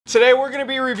Today we're going to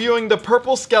be reviewing the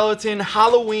Purple Skeleton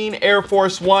Halloween Air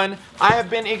Force One. I have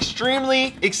been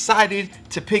extremely excited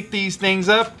to pick these things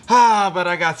up, but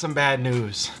I got some bad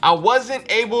news. I wasn't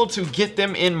able to get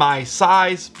them in my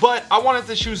size, but I wanted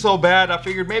the shoe so bad I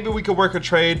figured maybe we could work a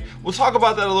trade. We'll talk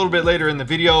about that a little bit later in the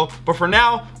video, but for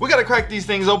now, we got to crack these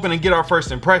things open and get our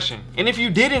first impression. And if you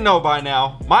didn't know by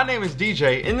now, my name is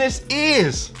DJ and this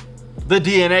is the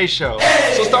DNA Show.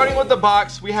 So starting with the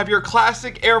box, we have your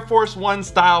classic Air Force One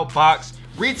style box.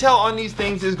 Retail on these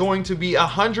things is going to be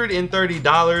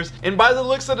 $130, and by the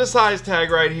looks of the size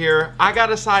tag right here, I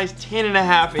got a size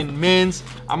 10.5 in men's.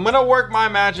 I'm gonna work my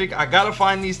magic. I gotta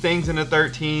find these things in a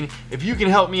 13. If you can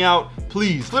help me out,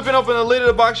 please. Flipping open the lid of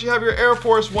the box, you have your Air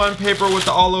Force One paper with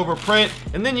the all over print,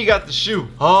 and then you got the shoe.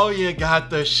 Oh, you got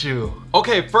the shoe.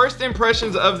 Okay, first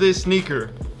impressions of this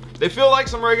sneaker. They feel like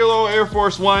some regular old Air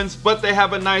Force Ones, but they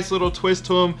have a nice little twist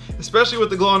to them, especially with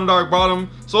the glow-in-the-dark bottom.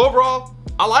 So overall,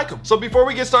 I like them. So before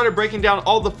we get started breaking down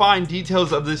all the fine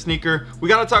details of this sneaker, we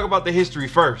gotta talk about the history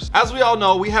first. As we all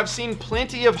know, we have seen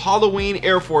plenty of Halloween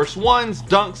Air Force Ones,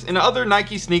 Dunks, and other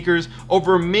Nike sneakers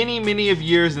over many of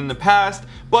years in the past,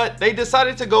 but they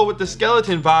decided to go with the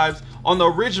skeleton vibes on the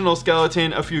original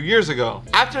skeleton a few years ago.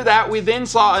 After that, we then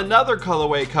saw another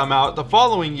colorway come out the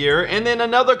following year, and then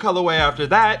another colorway after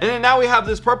that, and then now we have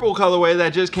this purple colorway that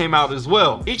just came out as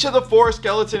well. Each of the 4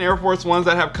 skeleton Air Force Ones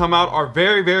that have come out are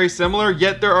very similar,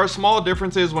 yet there are small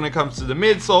differences when it comes to the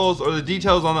midsoles or the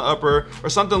details on the upper or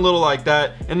something little like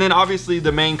that, and then obviously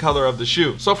the main color of the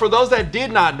shoe. So for those that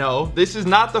did not know, this is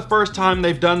not the first time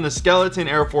they've done the skeleton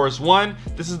Air Force One.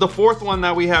 This is the 4th one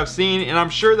that we have seen, and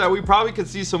I'm sure that we probably could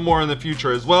see some more in the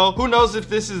future as well. Who knows if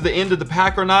this is the end of the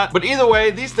pack or not, but either way,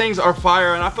 these things are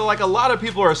fire, and I feel like a lot of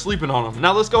people are sleeping on them.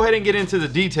 Now let's go ahead and get into the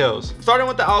details. Starting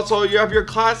with the outsole, you have your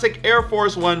classic Air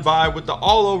Force One vibe with the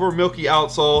all over milky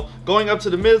outsole. Going up to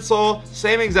the midsole,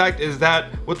 same exact as that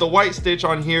with the white stitch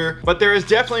on here, but there is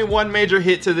definitely one major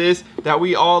hit to this that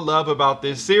we all love about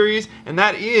this series, and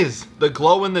that is the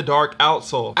glow in the dark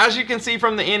outsole. As you can see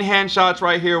from the in-hand shots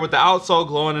right here with the outsole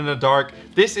glowing in the dark,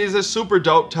 this is a super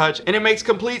dope touch, and it makes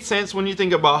complete sense when you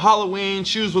think about Halloween,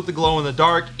 shoes with the glow in the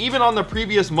dark. Even on the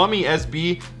previous Mummy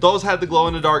SB, those had the glow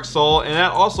in the dark sole, and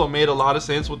that also made a lot of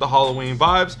sense with the Halloween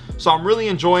vibes. So I'm really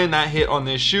enjoying that hit on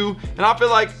this shoe, and I feel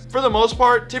like for the most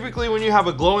part, typically when you have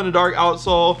a glow in the dark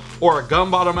outsole or a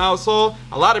gum bottom outsole,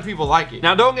 a lot of people like it.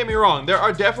 Now don't get me wrong, there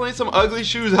are definitely some ugly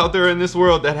shoes out there in this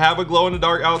world that have a glow in the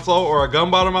dark outsole or a gum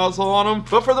bottom outsole on them,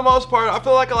 but for the most part, I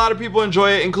feel like a lot of people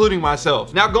enjoy it, including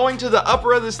myself. Now going to the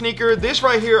upper of the sneaker, this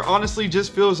right here honestly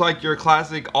just feels like your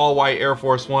classic all white Air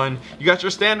Force One. You got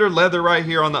your standard leather right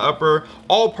here on the upper,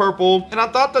 all purple, and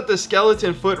I thought that the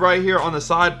skeleton foot right here on the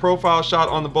side profile shot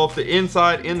on both the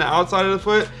inside and the outside of the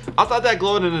foot, I thought that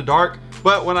glowed in the dark,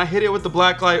 but when I hit it with the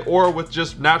black light or with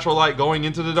just natural light going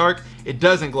into the dark, it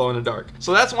doesn't glow in the dark.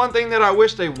 So that's one thing that I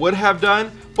wish they would have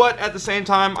done, but at the same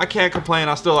time, I can't complain.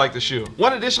 I still like the shoe.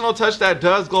 One additional touch that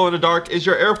does glow in the dark is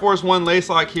your Air Force One lace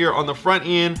lock here on the front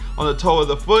end on the toe of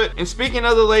the foot. And speaking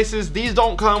of the laces, these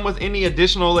don't come with any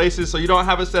additional laces, so you don't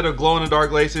have a set of glow in the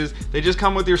dark laces. They just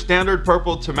come with your standard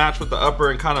purple to match with the upper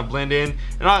and kind of blend in.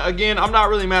 And again, I'm not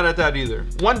really mad at that either.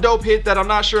 One dope hit that I'm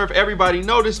not sure if everybody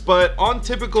noticed, but on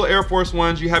typical Air Force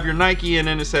Ones, you have your Nike and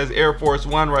then it says Air Force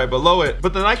One right below it.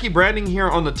 But the Nike branding here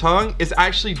on the tongue is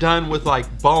actually done with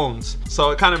like bones, so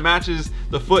it kind of matches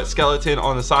the foot skeleton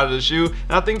on the side of the shoe,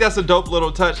 and I think that's a dope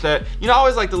little touch that, you know, I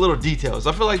always like the little details.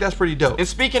 I feel like that's pretty dope. And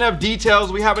speaking of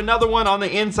details, we have another one on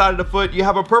the inside of the foot. You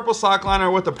have a purple sock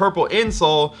liner with a purple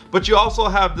insole, but you also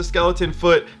have the skeleton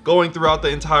foot going throughout the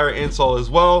entire insole as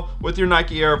well with your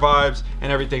Nike Air vibes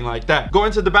and everything like that.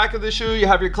 Going to the back of the shoe, you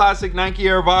have your classic Nike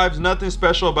Air vibes. Nothing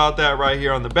special about that right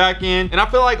here on the back end, and I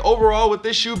feel like overall with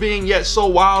this shoe being yet so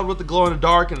wild with the glow in the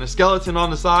dark and the skeleton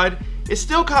on the side, it's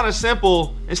still kind of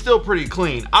simple and still pretty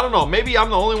clean. I don't know, maybe I'm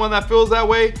the only one that feels that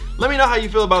way. Let me know how you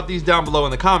feel about these down below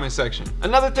in the comment section.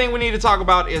 Another thing we need to talk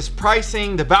about is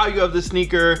pricing, the value of the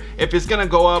sneaker, if it's gonna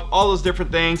go up, all those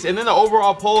different things, and then the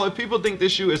overall poll if people think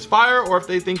this shoe is fire or if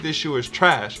they think this shoe is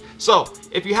trash. So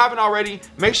if you haven't already,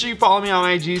 make sure you follow me on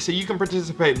IG so you can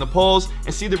participate in the polls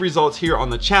and see the results here on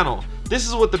the channel. This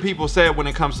is what the people said when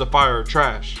it comes to fire or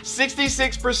trash.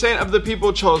 66% of the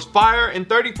people chose fire and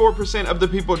 34% of the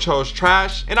people chose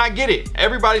trash. And I get it,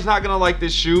 everybody's not gonna like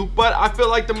this shoe, but I feel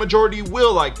like the majority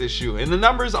will like this shoe. And the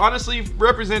numbers honestly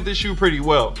represent this shoe pretty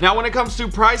well. Now when it comes to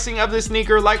pricing of this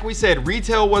sneaker, like we said,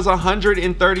 retail was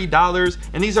 $130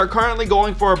 and these are currently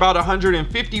going for about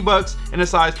 150 bucks in a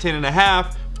size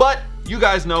 10.5. But you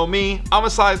guys know me, I'm a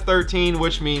size 13,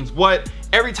 which means what?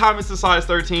 Every time it's a size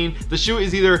 13, the shoe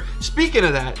is either, speaking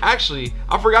of that, actually,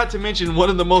 I forgot to mention one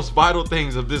of the most vital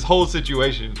things of this whole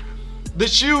situation. The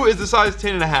shoe is a size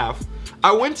 10.5.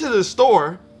 I went to the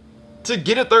store to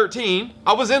get a 13.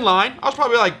 I was in line. I was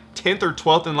probably like 10th or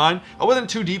 12th in line. I wasn't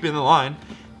too deep in the line.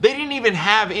 They didn't even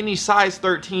have any size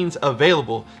 13s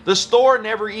available. The store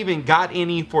never even got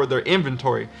any for their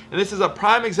inventory. And this is a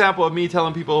prime example of me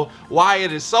telling people why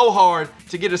it is so hard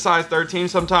to get a size 13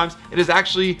 sometimes. It is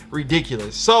actually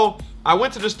ridiculous. So I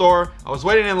went to the store, I was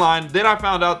waiting in line, then I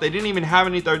found out they didn't even have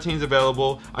any 13s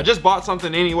available. I just bought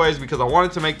something anyways because I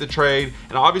wanted to make the trade,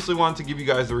 and I obviously wanted to give you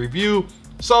guys the review.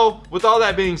 So with all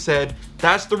that being said,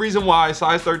 that's the reason why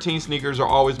size 13 sneakers are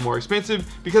always more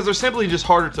expensive, because they're simply just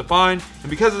harder to find, and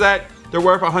because of that, they're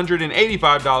worth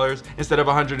 $185 instead of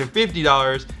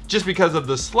 $150 just because of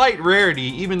the slight rarity,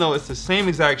 even though it's the same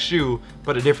exact shoe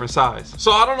but a different size.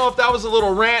 So I don't know if that was a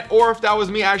little rant or if that was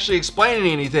me actually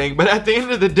explaining anything, but at the end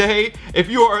of the day, if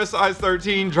you are a size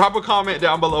 13, drop a comment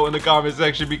down below in the comment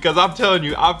section, because I'm telling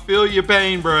you, I feel your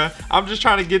pain, bruh. I'm just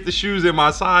trying to get the shoes in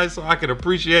my size so I can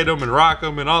appreciate them and rock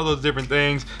them and all those different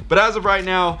things. But as of right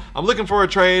now, I'm looking for a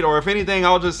trade, or if anything,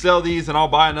 I'll just sell these and I'll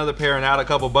buy another pair and add a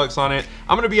couple bucks on it.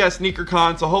 I'm gonna be at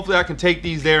SneakerCon, so hopefully I can take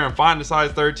these there and find a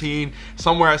size 13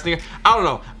 somewhere at Sneaker. I don't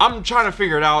know, I'm trying to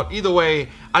figure it out. Either way,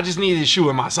 I just need this shoe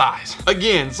in my size.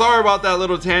 Again, sorry about that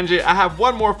little tangent. I have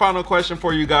one more final question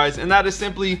for you guys, and that is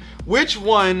simply, which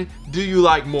one do you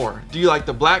like more? Do you like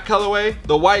the black colorway,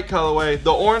 the white colorway,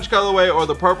 the orange colorway, or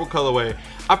the purple colorway?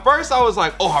 At first I was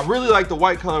like, oh, I really like the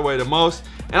white colorway the most.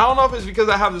 And I don't know if it's because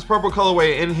I have this purple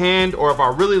colorway in hand, or if I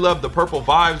really love the purple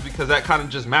vibes because that kind of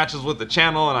just matches with the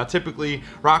channel, and I typically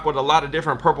rock with a lot of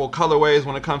different purple colorways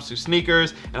when it comes to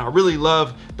sneakers, and I really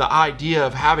love the idea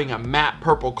of having a matte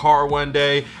purple car one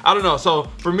day. I don't know,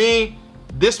 so for me,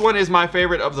 this one is my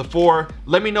favorite of the four.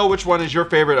 Let me know which one is your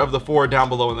favorite of the four down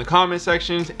below in the comment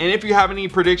sections, and if you have any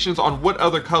predictions on what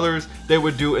other colors they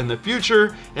would do in the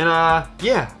future. And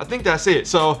yeah, I think that's it.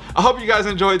 So I hope you guys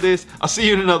enjoyed this. I'll see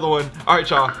you in another one. All right,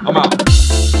 y'all, I'm out.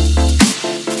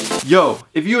 Yo,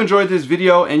 if you enjoyed this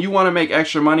video and you want to make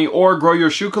extra money or grow your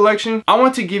shoe collection, I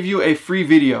want to give you a free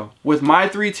video with my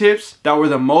 3 tips that were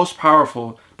the most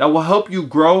powerful, that will help you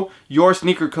grow your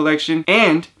sneaker collection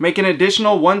and make an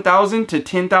additional $1,000 to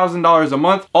 $10,000 a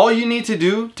month. All you need to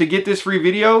do to get this free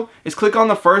video is click on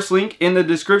the first link in the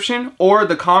description or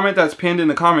the comment that's pinned in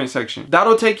the comment section.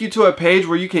 That'll take you to a page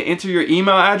where you can enter your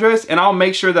email address, and I'll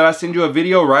make sure that I send you a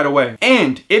video right away.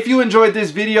 And if you enjoyed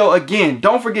this video, again,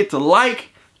 don't forget to like,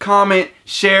 comment,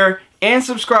 share, and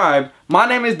subscribe. My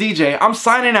name is DJ. I'm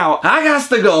signing out. I got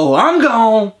to go. I'm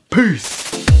gone. Peace.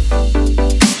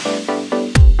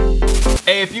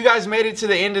 Hey, if you guys made it to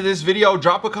the end of this video,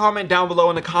 drop a comment down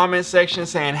below in the comment section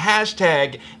saying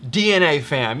hashtag DNA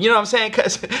fam. You know what I'm saying?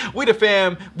 Because we the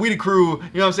fam, we the crew. You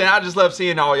know what I'm saying? I just love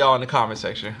seeing all y'all in the comment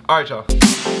section. All right, y'all.